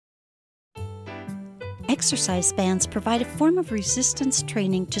Exercise bands provide a form of resistance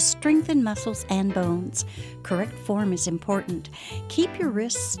training to strengthen muscles and bones. Correct form is important. Keep your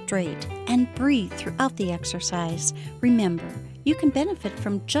wrists straight and breathe throughout the exercise. Remember, you can benefit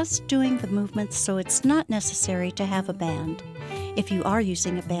from just doing the movements, so it's not necessary to have a band. If you are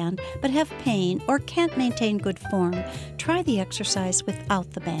using a band but have pain or can't maintain good form, try the exercise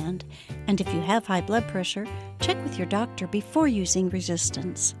without the band. And if you have high blood pressure, check with your doctor before using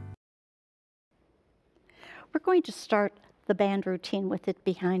resistance. We're going to start the band routine with it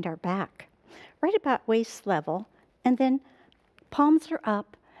behind our back, right about waist level, and then palms are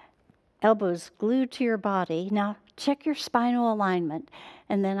up, elbows glued to your body. Now check your spinal alignment,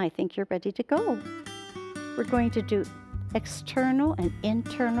 and then I think you're ready to go. We're going to do external and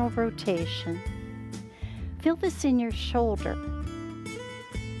internal rotation. Feel this in your shoulder.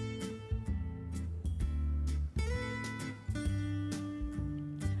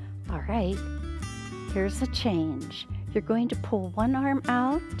 All right, here's a change. You're going to pull one arm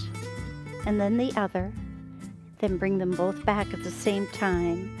out and then the other, then bring them both back at the same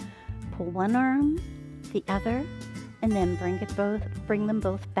time. Pull one arm, the other, and then bring them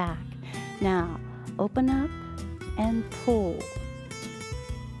both back. Now, open up and pull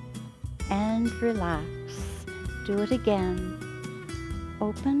and relax. Do it again.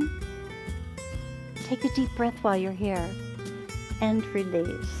 Open. Take a deep breath while you're here and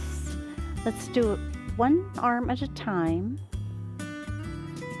release. Let's do it one arm at a time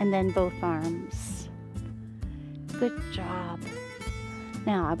and then both arms. Good job.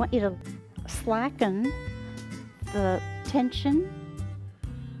 Now I want you to slacken the tension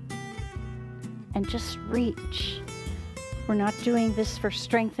and just reach. We're not doing this for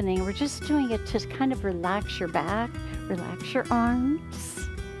strengthening. We're just doing it to kind of relax your back, relax your arms.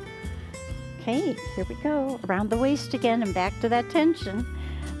 Okay, here we go. Around the waist again and back to that tension.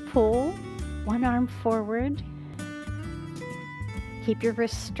 Pull one arm forward. Keep your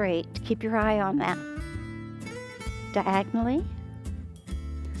wrist straight. Keep your eye on that. Diagonally.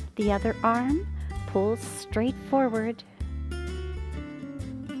 The other arm pulls straight forward. A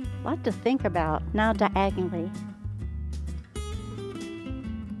lot to think about. Now diagonally.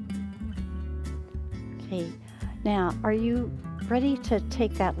 Okay, now are you ready to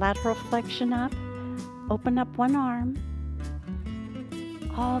take that lateral flexion up? Open up one arm,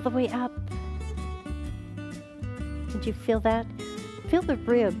 all the way up. Did you feel that? Feel the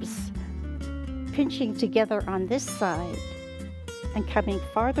ribs pinching together on this side and coming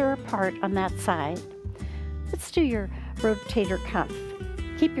farther apart on that side. Let's do your rotator cuff.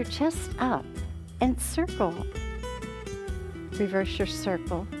 Keep your chest up and circle. Reverse your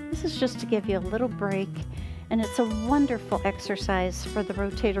circle. This is just to give you a little break, and it's a wonderful exercise for the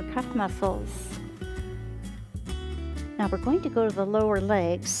rotator cuff muscles. Now we're going to go to the lower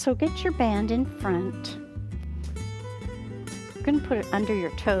legs, so get your band in front. We're going to put it under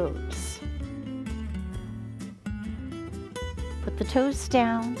your toes. Put the toes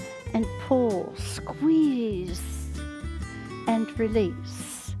down and pull, squeeze, and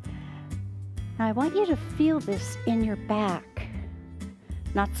release. Now I want you to feel this in your back,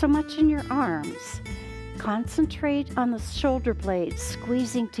 not so much in your arms. Concentrate on the shoulder blades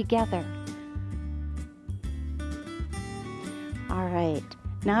squeezing together. All right,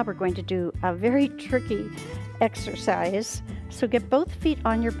 now we're going to do a very tricky exercise. So get both feet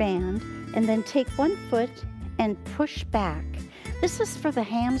on your band and then take one foot and push back. This is for the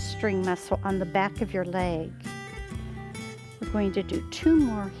hamstring muscle on the back of your leg. We're going to do 2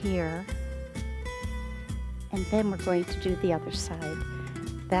 more here, and then we're going to do the other side.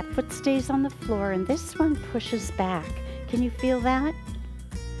 That foot stays on the floor and this one pushes back. Can you feel that?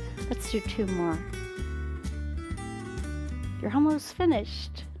 Let's do 2 more. You're almost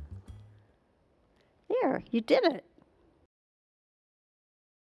finished. There, you did it.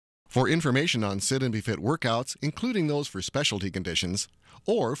 For information on Sit and Be Fit workouts, including those for specialty conditions,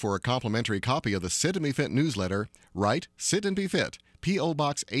 or for a complimentary copy of the Sit and Be Fit newsletter, write Sit and Be Fit, P.O.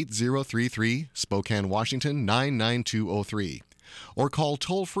 Box 8033, Spokane, Washington 99203. Or call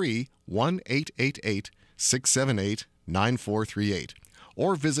toll-free 1-888-678-9438.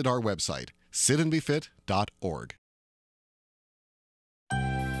 Or visit our website, sitandbefit.org.